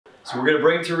So we're gonna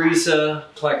bring Teresa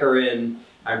Klecker in,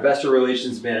 our investor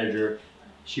relations manager.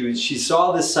 She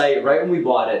saw this site right when we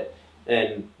bought it,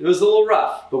 and it was a little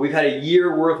rough, but we've had a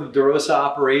year worth of Derosa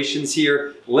operations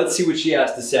here. Let's see what she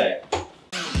has to say.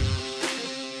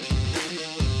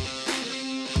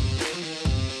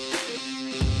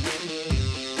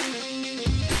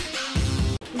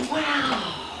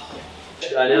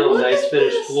 I know, nice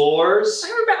finished floors.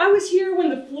 I remember I was here when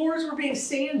the floors were being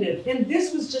sanded, and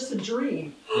this was just a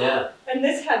dream. Yeah. And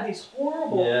this had these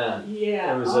horrible. Yeah.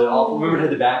 Yeah. It was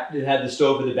remember it had the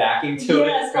stove with the backing to it.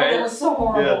 Yes, right? that was so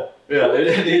horrible. Yeah.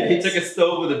 They took a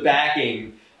stove with a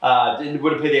backing. Didn't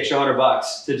would have paid the extra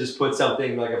 $100 to just put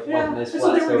something like a nice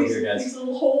flat stove here, guys. These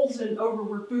little holes over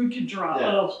where food could drop.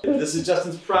 Yeah. Oh. This is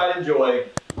Justin's pride and joy.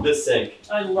 This sink.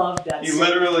 I love that. You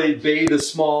literally bathe a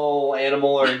small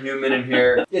animal or a human in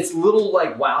here. It's little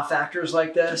like wow factors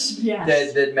like this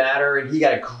that matter, and he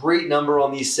got a great number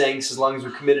on these sinks as long as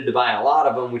we're committed to buying a lot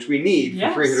of them, which we need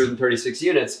for 336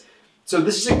 units. So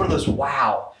this is like one of those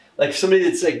wow, like somebody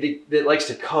that's like that likes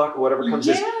to cook or whatever comes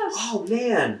in. Oh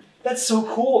man. That's so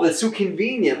cool. That's so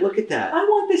convenient. Look at that. I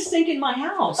want this sink in my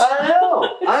house. I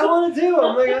know. I want to too.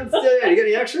 I'm like, you got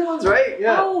any extra ones, right?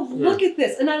 Yeah. Oh, look at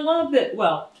this. And I love that.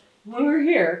 Well, when we were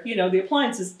here, you know, the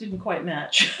appliances didn't quite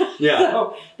match. Yeah.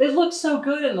 So they look so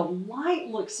good, and the light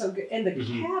looks so good, and the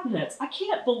cabinets. I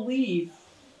can't believe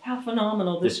how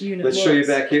phenomenal this unit looks. Let's show you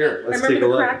back here. Let's take a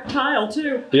look. I remember the cracked tile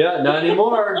too. Yeah, not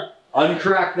anymore.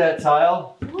 Uncrack that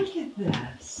tile. Look at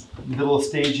this. Little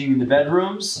staging in the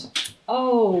bedrooms.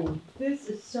 Oh, this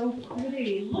is so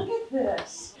pretty. Look at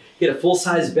this. Get a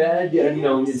full-size bed. You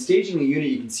know, in staging a unit,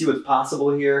 you can see what's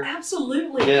possible here.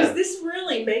 Absolutely, because this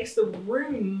really makes the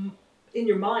room in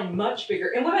your mind much bigger.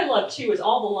 And what I love too is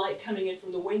all the light coming in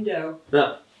from the window.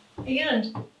 Yeah.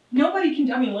 And nobody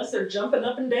can, I mean, unless they're jumping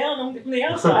up and down from the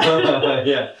outside.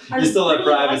 Yeah, you still have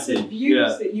privacy. Like the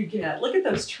views that you get. Look at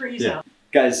those trees out.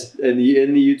 Guys, in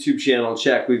the YouTube channel,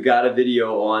 we've got a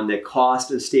video on the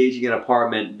cost of staging an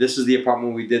apartment. This is the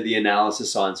apartment we did the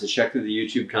analysis on, so check through the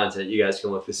YouTube content. You guys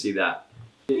can look to see that.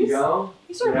 There you go.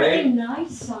 These are really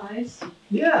nice size.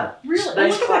 Yeah. Really.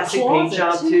 Nice classic paint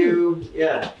job too.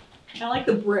 Yeah. I like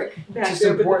the brick back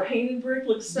there, but the painted brick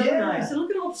looks so nice. And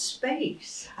look at all the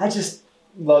space. I just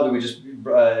love that we just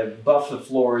buff the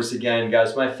floors again,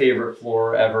 guys. My favorite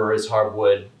floor ever is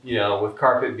hardwood. You know, with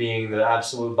carpet being the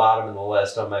absolute bottom of the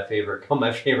list on my favorite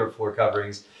floor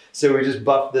coverings. So we just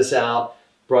buffed this out,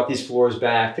 brought these floors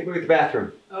back. Take a look at the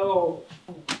bathroom. Oh,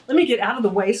 let me get out of the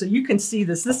way so you can see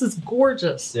this. This is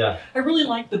gorgeous. Yeah, I really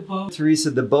like the bow.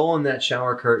 Teresa, the bow on that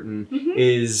shower curtain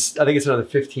is, I think it's another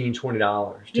 $15,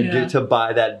 $20 to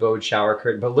buy that bowed shower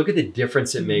curtain. But look at the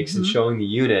difference it makes in showing the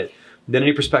unit than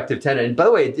any prospective tenant. And by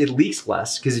the way, it leaks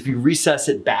less because if you recess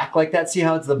it back like that, see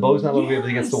how the bow's not moving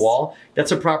against the wall?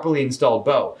 That's a properly installed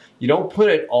bow. You don't put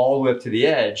it all the way up to the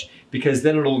edge because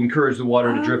then it'll encourage the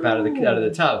water to drip out of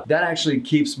the tub. That actually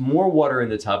keeps more water in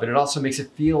the tub, and it also makes it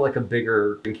feel like a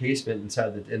bigger encasement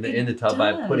inside in the tub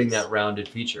by putting that rounded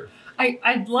feature.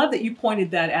 I love that you pointed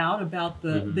that out about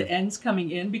the ends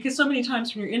coming in, because so many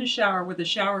times when you're in a shower with a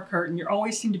shower curtain, you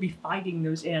always seem to be fighting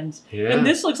those ends. Yeah. And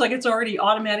this looks like it's already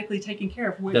automatically taken care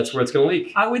of. That's where it's going to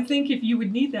leak. I would think if you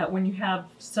would need that when you have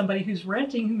somebody who's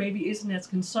renting who maybe isn't as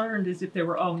concerned as if they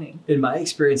were owning. In my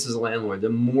experience as a landlord, the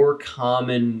more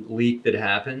common leak that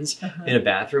happens in a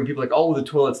bathroom, people are like, oh, the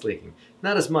toilet's leaking.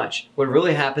 Not as much. What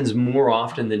really happens more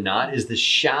often than not is the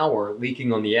shower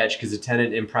leaking on the edge because the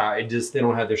tenant they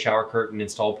don't have their shower curtain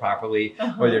installed properly,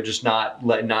 or they're just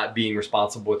not being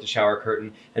responsible with the shower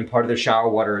curtain, and part of their shower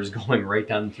water is going right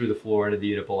down through the floor into the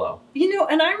unit below. You know,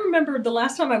 and I remember the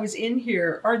last time I was in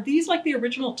here, are these like the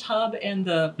original tub and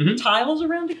the tiles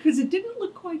around it? Because it didn't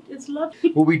look quite as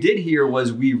lovely. What we did here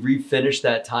was we refinished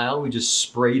that tile. We just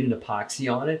sprayed an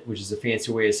epoxy on it, which is a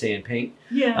fancy way of saying paint.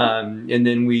 Yeah. And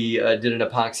then we did an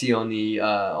epoxy on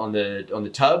the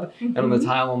tub and on the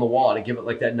tile on the wall to give it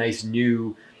like that nice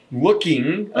new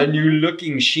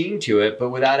looking sheen to it, but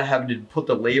without having to put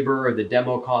the labor or the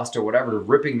demo cost or whatever to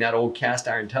ripping that old cast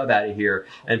iron tub out of here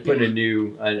and putting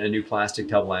a new plastic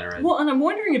tub liner in. Well, and I'm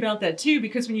wondering about that too,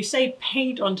 because when you say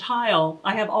paint on tile,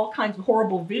 I have all kinds of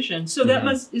horrible vision. So that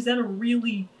is that a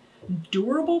really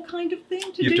durable kind of thing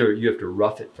to do? You have to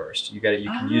rough it first. You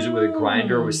can use it with a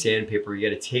grinder or with sandpaper. You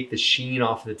got to take the sheen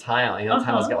off of the tile. You know, the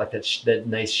tile's got like that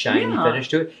nice shiny finish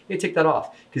to it. You take that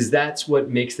off because that's what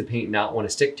makes the paint not want to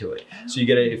stick to it. So you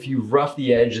gotta, if you rough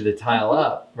the edge of the tile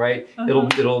up, right,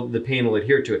 the paint will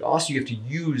adhere to it. Also, you have to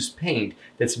use paint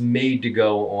that's made to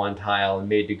go on tile and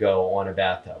made to go on a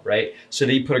bathtub, right? So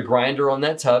they put a grinder on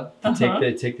that tub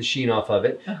to take the sheen off of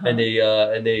it, and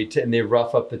they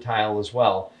rough up the tile as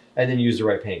well. And then use the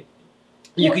right paint.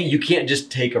 you can't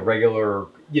just take a regular,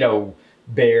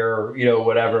 Behr,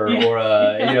 whatever,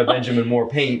 or Benjamin Moore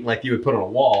paint like you would put on a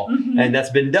wall. And that's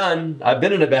been done. I've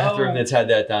been in a bathroom that's had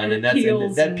that done, and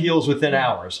that peels within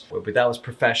hours. But that was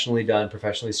professionally done,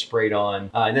 professionally sprayed on.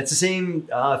 And that's the same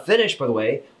finish, by the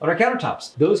way, on our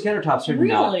countertops. Those countertops are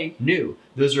not new.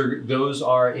 Those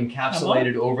are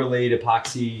encapsulated, overlaid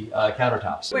epoxy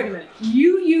countertops. Wait a minute.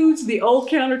 You use the old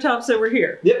countertops that were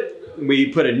here? Yep. We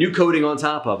put a new coating on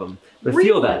top of them. But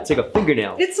feel that. It's like a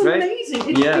fingernail. It's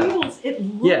amazing. It feels, it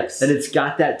looks. Yeah, and it's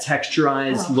got that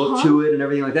texturized look to it and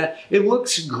everything like that. It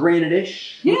looks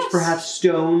granite-ish. Yes. Looks perhaps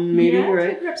stone, maybe,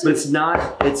 right? But it's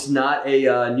not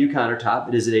a new countertop.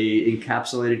 It is an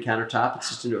encapsulated countertop. It's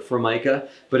just a Formica,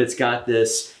 but it's got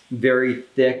this very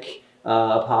thick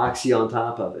epoxy on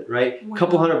top of it, right? Wow. A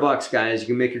couple $100, guys. You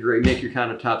can make your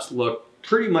countertops look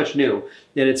pretty much new,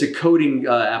 and it's a coating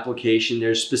application.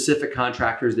 There's specific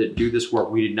contractors that do this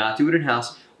work. We did not do it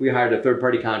in-house. We hired a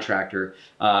third-party contractor.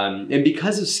 And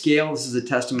because of scale, this is a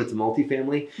testament to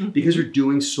multifamily. Because we're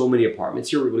doing so many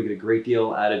apartments here, we're able to get a great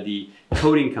deal out of the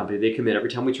coating company. They come in every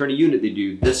time we turn a unit. They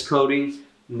do this coating,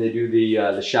 and they do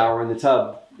the shower and the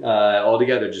tub all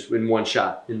together, just in one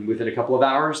shot. And within a couple of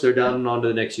hours, they're done and on to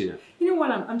the next unit. You know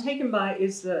what I'm taken by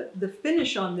is the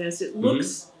finish on this. It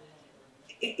looks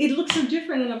it looks so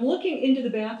different, and I'm looking into the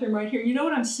bathroom right here. You know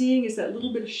what I'm seeing is that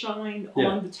little bit of shine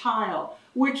on the tile,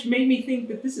 which made me think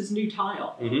that this is new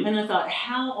tile. And I thought,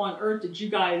 how on earth did you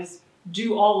guys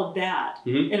do all of that?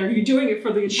 And are you doing it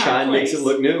for the entire Shine place? makes it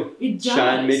look new. It does.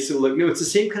 Shine makes it look new. It's the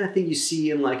same kind of thing you see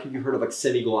in, like, if you've heard of like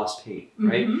semi-gloss paint,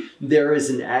 right? There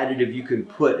is an additive you can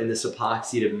put in this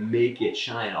epoxy to make it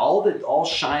shine. All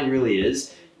shine really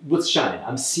is, what's shine?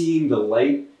 I'm seeing the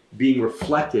light being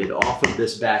reflected off of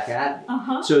this back at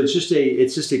me. So it's just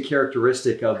a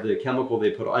characteristic of the chemical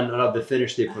they put on, of the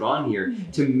finish they put on here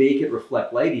to make it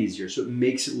reflect light easier. So it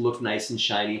makes it look nice and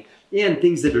shiny. And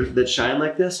things that shine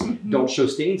like this don't show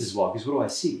stains as well, because what do I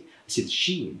see? I see the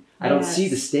sheen. I don't see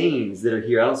the stains that are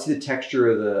here. I don't see the texture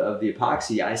of the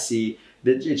epoxy. I see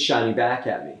that it's shining back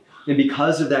at me. And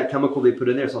because of that chemical they put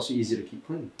in there, it's also easy to keep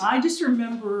clean. I just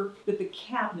remember that the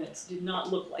cabinets did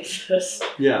not look like this.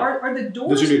 Yeah. Are the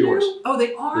doors Those are new doors. Oh,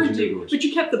 they are new. But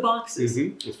you kept the boxes.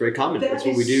 It's very common. That's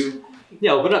what we do.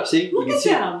 Yeah, open up. See, look at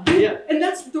them. Yeah, and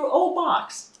that's the old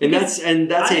box. And that's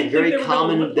a very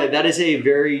common. That is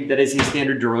a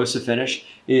standard Derosa finish.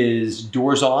 Is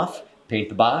doors off, paint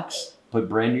the box, put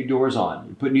brand new doors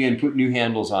on, put new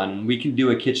handles on, and we can do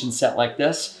a kitchen set like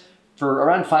this for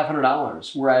around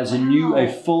 $500, whereas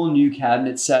a full new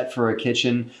cabinet set for a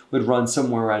kitchen would run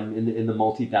somewhere around in the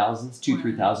multi-thousands,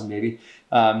 $2,000-3,000 maybe.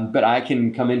 But I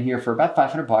can come in here for about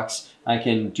 $500. I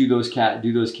can do those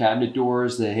cabinet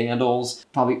doors, the handles,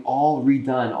 probably all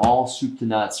redone, all soup to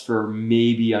nuts for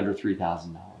maybe under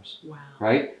 $3,000. Wow!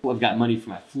 Right? Well, I've got money for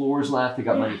my floors left. I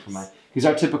got money for my, because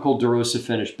our typical Derosa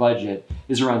finish budget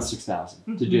is around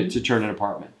 $6,000 to turn an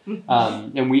apartment,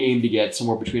 and we aim to get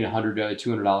somewhere between $100 to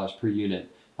 $200 per unit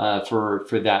for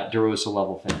that Derosa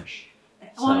level finish.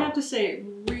 Well, I have to say,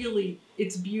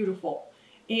 it's beautiful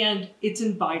and it's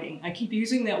inviting. I keep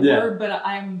using that word, but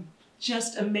I'm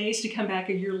just amazed to come back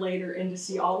a year later and to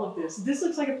see all of this. This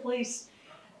looks like a place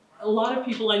a lot of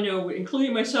people I know,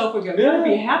 including myself, would go, I'd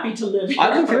be happy to live here.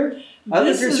 I live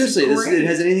here. Seriously. It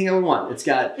has anything I would want. It's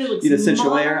got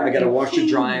central air. I got a washer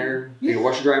dryer. I got a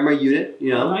washer dryer in my unit.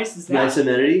 How nice is that? Nice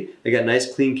amenity. I got a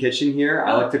nice clean kitchen here.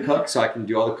 I like to cook, so I can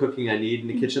do all the cooking I need in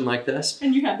the kitchen like this.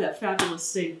 And you have that fabulous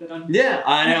safe that I'm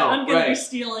I'm going to be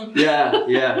stealing.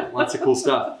 Yeah. Lots of cool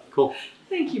stuff. Cool.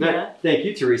 Thank you, Matt. Thank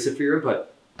you, Teresa, for your input.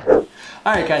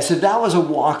 All right, guys, so that was a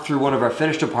walk through one of our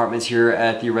finished apartments here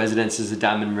at the Residences at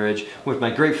Diamond Ridge with my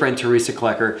great friend Teresa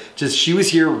Klecker. She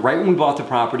was here right when we bought the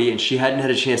property, and she hadn't had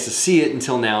a chance to see it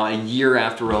until now, a year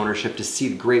after ownership, to see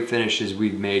the great finishes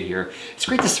we've made here. It's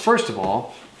great to, first of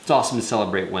all, it's awesome to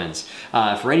celebrate wins.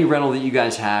 For any rental that you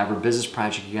guys have or business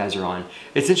project you guys are on,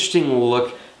 it's interesting to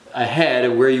look ahead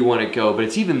of where you want to go, but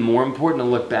it's even more important to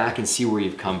look back and see where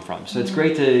you've come from. So it's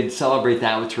great to celebrate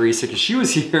that with Teresa, because she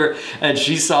was here and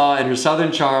she saw in her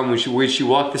Southern charm when she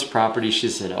walked this property, she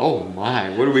said, oh my,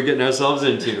 what are we getting ourselves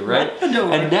into, right?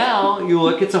 And now you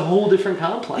look, it's a whole different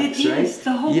complex, It is.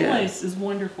 The whole place is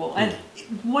wonderful. And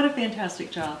what a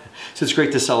fantastic job. So it's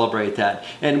great to celebrate that.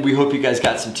 And we hope you guys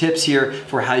got some tips here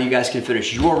for how you guys can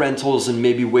finish your rentals and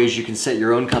maybe ways you can set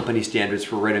your own company standards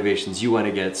for renovations you want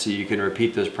to get so you can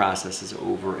repeat those processes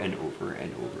over and over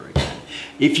and over again.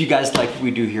 If you guys like what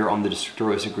we do here on the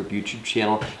Derosa Group YouTube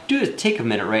channel, take a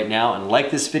minute right now and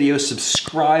like this video,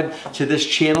 subscribe to this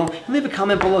channel, and leave a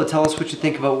comment below. Tell us what you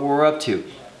think about what we're up to.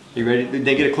 You ready?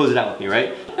 They get to close it out with me,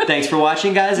 right? Thanks for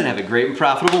watching, guys, and have a great and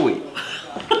profitable week.